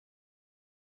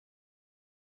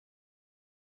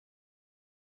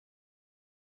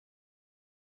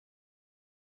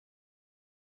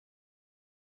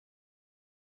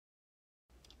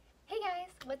Hey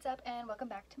guys, what's up and welcome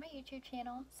back to my YouTube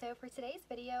channel. So for today's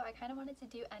video, I kind of wanted to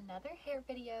do another hair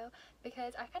video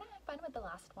because I kind of had fun with the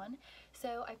last one.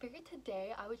 So I figured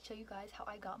today I would show you guys how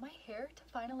I got my hair to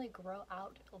finally grow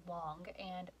out long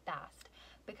and fast,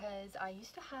 because I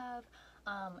used to have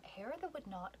hair that would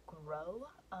not grow,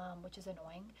 which is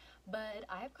annoying, but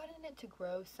I've gotten it to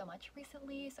grow so much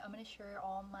recently, so I'm going to share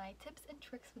all my tips and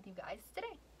tricks with you guys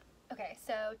today. Okay,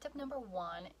 so tip number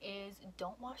one is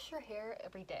don't wash your hair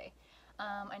every day.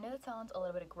 I know that sounds a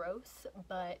little bit gross,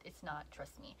 but it's not,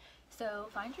 trust me. So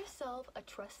find yourself a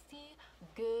trusty,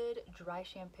 good, dry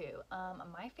shampoo.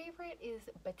 My favorite is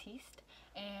Batiste,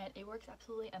 and it works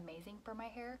absolutely amazing for my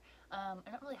hair. I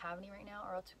don't really have any right now,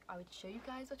 or else I would show you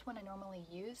guys which one I normally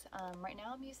use. Right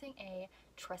now I'm using a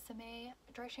Tresemme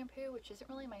dry shampoo, which isn't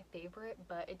really my favorite,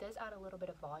 but it does add a little bit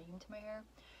of volume to my hair,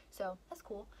 so that's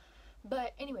cool.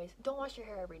 But anyways, don't wash your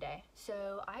hair every day.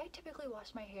 So I typically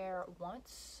wash my hair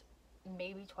once,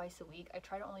 maybe twice a week. I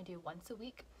try to only do once a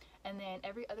week. And then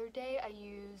every other day I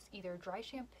use either dry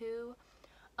shampoo,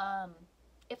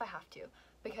 if I have to.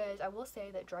 Because I will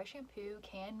say that dry shampoo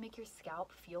can make your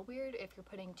scalp feel weird if you're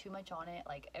putting too much on it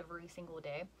like every single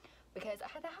day. Because I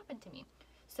had that happen to me.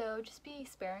 So just be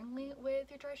sparingly with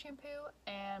your dry shampoo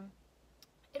and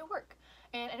it'll work.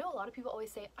 And I know a lot of people always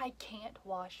say, I can't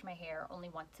wash my hair only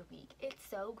once a week. It's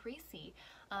so greasy.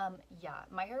 Yeah,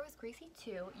 my hair was greasy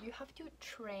too. You have to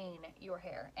train your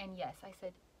hair. And yes, I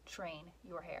said train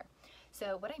your hair.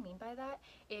 So what I mean by that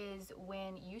is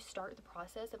when you start the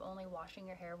process of only washing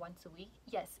your hair once a week,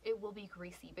 yes, it will be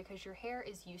greasy because your hair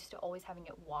is used to always having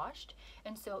it washed.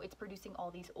 And so it's producing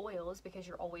all these oils because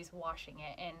you're always washing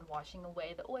it and washing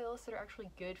away the oils that are actually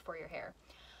good for your hair.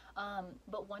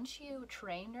 But once you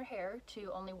train your hair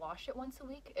to only wash it once a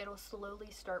week, it'll slowly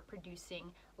start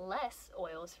producing less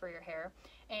oils for your hair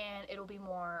and it'll be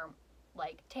more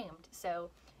like tamed. So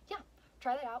yeah,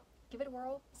 try that out, give it a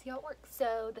whirl, see how it works.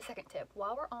 So the second tip,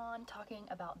 while we're on talking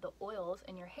about the oils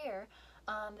in your hair,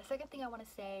 the second thing I want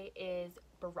to say is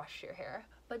brush your hair,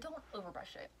 but don't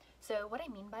overbrush it. So what I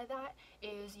mean by that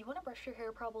is you want to brush your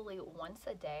hair probably once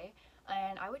a day,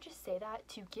 and I would just say that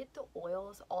to get the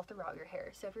oils all throughout your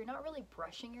hair. So if you're not really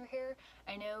brushing your hair,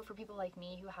 I know for people like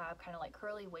me who have kind of like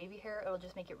curly wavy hair, it'll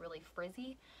just make it really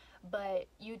frizzy, but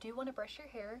you do want to brush your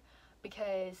hair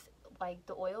because like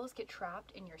the oils get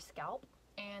trapped in your scalp,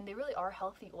 and they really are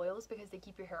healthy oils because they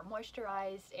keep your hair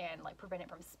moisturized and like prevent it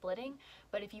from splitting.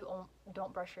 But if you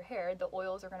don't brush your hair, the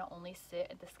oils are going to only sit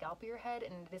at the scalp of your head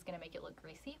and it is going to make it look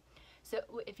greasy. So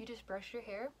if you just brush your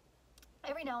hair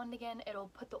every now and again, it'll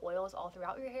put the oils all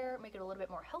throughout your hair, make it a little bit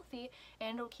more healthy,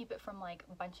 and it'll keep it from like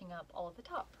bunching up all at the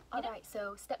top. Alright,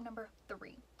 so step number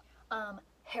 3,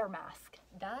 hair mask.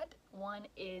 That one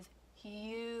is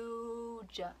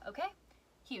huge, okay?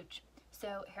 Huge.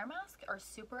 So hair masks are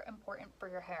super important for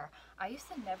your hair. I used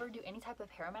to never do any type of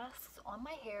hair masks on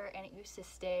my hair, and it used to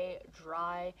stay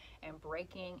dry and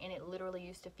breaking, and it literally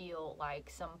used to feel like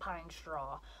some pine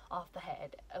straw off the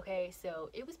head, okay? So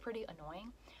it was pretty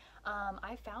annoying.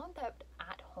 I found that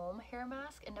at-home hair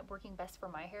mask ended up working best for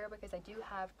my hair because I do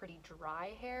have pretty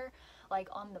dry hair. Like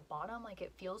on the bottom, like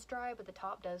it feels dry, but the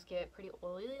top does get pretty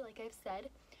oily, like I've said.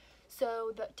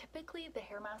 So typically the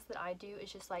hair mask that I do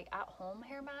is just like at-home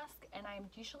hair mask, and I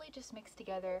usually just mix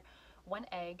together one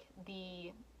egg,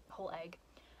 the whole egg,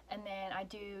 and then I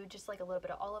do just like a little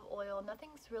bit of olive oil.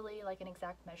 Nothing's really like an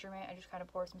exact measurement. I just kind of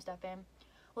pour some stuff in.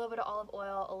 A little bit of olive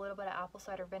oil, a little bit of apple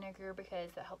cider vinegar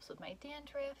because that helps with my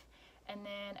dandruff, and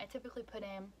then I typically put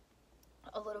in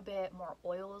a little bit more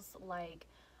oils like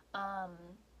I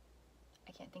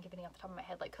can't think of any off the top of my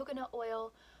head, like coconut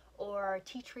oil or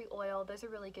tea tree oil. Those are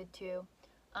really good too.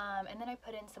 And then I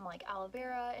put in some like aloe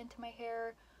vera into my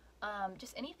hair.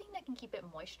 Just anything that can keep it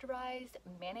moisturized.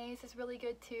 Mayonnaise is really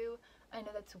good too. I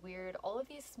know that's weird. All of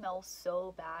these smell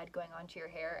so bad going onto your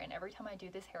hair, and every time I do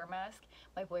this hair mask,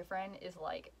 my boyfriend is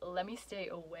like, let me stay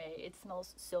away. It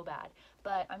smells so bad.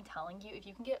 But I'm telling you, if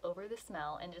you can get over the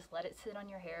smell and just let it sit on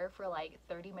your hair for like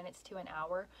 30 minutes to an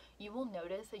hour, you will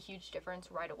notice a huge difference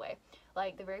right away.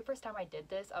 Like the very first time I did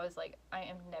this, I was like, I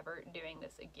am never doing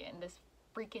this again. This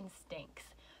freaking stinks.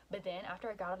 But then after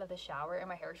I got out of the shower and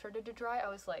my hair started to dry, I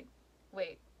was like,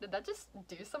 wait, did that just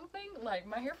do something? Like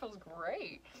my hair feels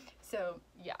great. So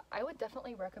yeah, I would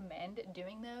definitely recommend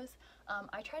doing those.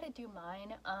 I try to do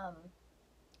mine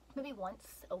maybe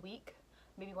once a week,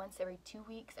 maybe once every 2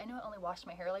 weeks. I know I only wash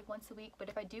my hair like once a week, but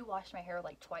if I do wash my hair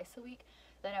like twice a week,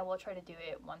 then I will try to do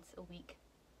it once a week.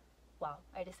 Wow,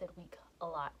 I just said week a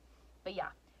lot. But yeah,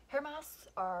 hair masks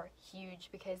are huge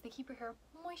because they keep your hair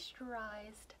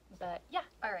moisturized. But yeah,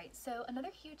 alright, so another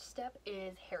huge step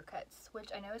is haircuts, which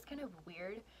I know is kind of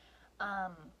weird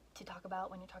to talk about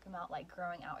when you're talking about like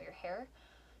growing out your hair.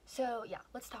 So yeah,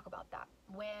 let's talk about that.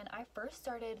 When I first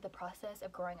started the process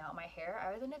of growing out my hair,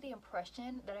 I was under the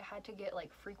impression that I had to get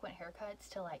like frequent haircuts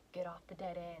to like get off the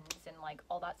dead ends and like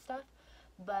all that stuff.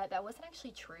 But that wasn't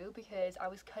actually true because I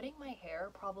was cutting my hair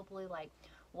probably like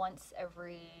once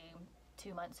every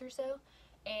 2 months or so.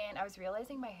 And I was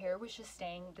realizing my hair was just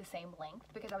staying the same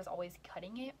length because I was always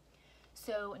cutting it.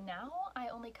 So now I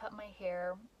only cut my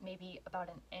hair maybe about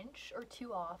an inch or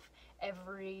two off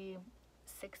every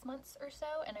 6 months or so,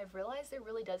 and I've realized it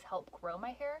really does help grow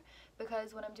my hair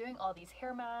because when I'm doing all these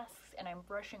hair masks and I'm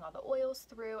brushing all the oils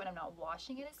through and I'm not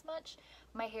washing it as much,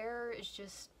 my hair is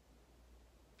just,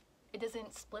 it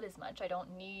doesn't split as much. I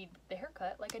don't need the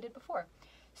haircut like I did before.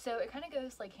 So it kind of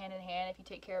goes like hand in hand. If you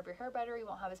take care of your hair better, you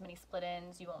won't have as many split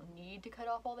ends, you won't need to cut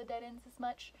off all the dead ends as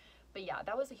much. But yeah,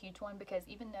 that was a huge one because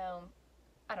even though,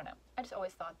 I don't know, I just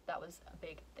always thought that was a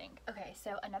big thing. Okay,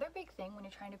 so another big thing when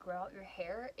you're trying to grow out your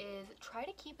hair is try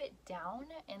to keep it down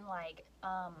and like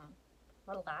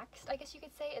relaxed, I guess you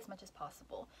could say, as much as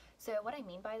possible. So what I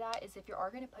mean by that is if you are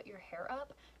going to put your hair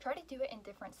up, try to do it in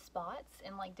different spots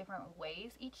in like different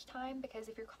ways each time, because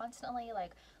if you're constantly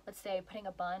like, let's say, putting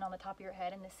a bun on the top of your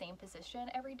head in the same position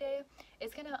every day,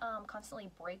 it's gonna constantly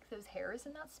break those hairs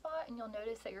in that spot, and you'll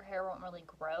notice that your hair won't really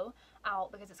grow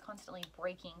out because it's constantly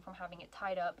breaking from having it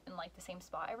tied up in like the same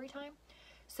spot every time.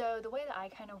 So the way that I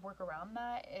kind of work around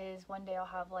that is one day I'll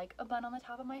have like a bun on the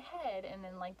top of my head, and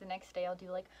then like the next day I'll do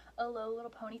like a low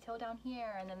little ponytail down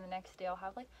here, and then the next day I'll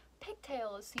have like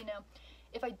pigtails. You know,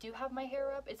 if I do have my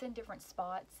hair up, it's in different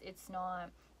spots. It's not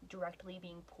directly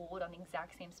being pulled on the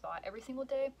exact same spot every single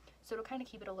day, so it'll kind of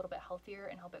keep it a little bit healthier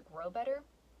and help it grow better.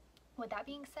 With that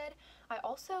being said, I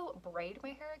also braid my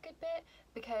hair a good bit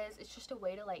because it's just a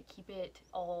way to like keep it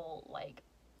all like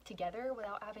together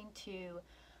without having to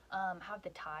have the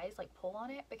ties like pull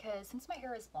on it, because since my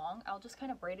hair is long, I'll just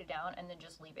kind of braid it down and then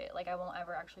just leave it. Like I won't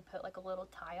ever actually put like a little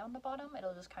tie on the bottom,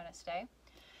 it'll just kind of stay.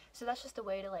 So that's just a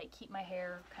way to like keep my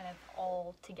hair kind of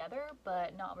all together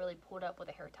but not really pulled up with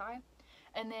a hair tie.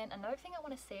 And then another thing I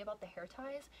want to say about the hair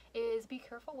ties is be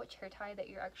careful which hair tie that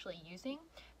you're actually using,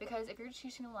 because if you're just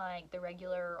using like the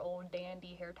regular old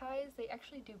dandy hair ties, they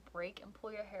actually do break and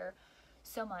pull your hair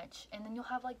so much, and then you'll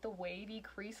have like the wavy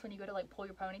crease when you go to like pull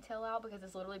your ponytail out because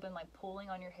it's literally been like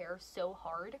pulling on your hair so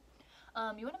hard.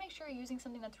 You want to make sure you're using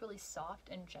something that's really soft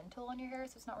and gentle on your hair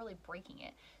so it's not really breaking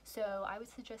it. So I would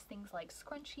suggest things like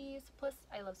scrunchies, plus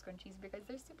I love scrunchies because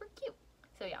they're super cute.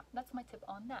 So yeah, that's my tip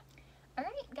on that.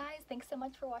 Alright guys, thanks so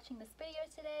much for watching this video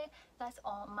today. That's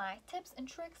all my tips and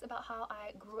tricks about how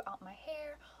I grew out my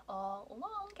hair all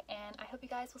along, and I hope you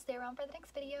guys will stay around for the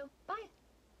next video. Bye!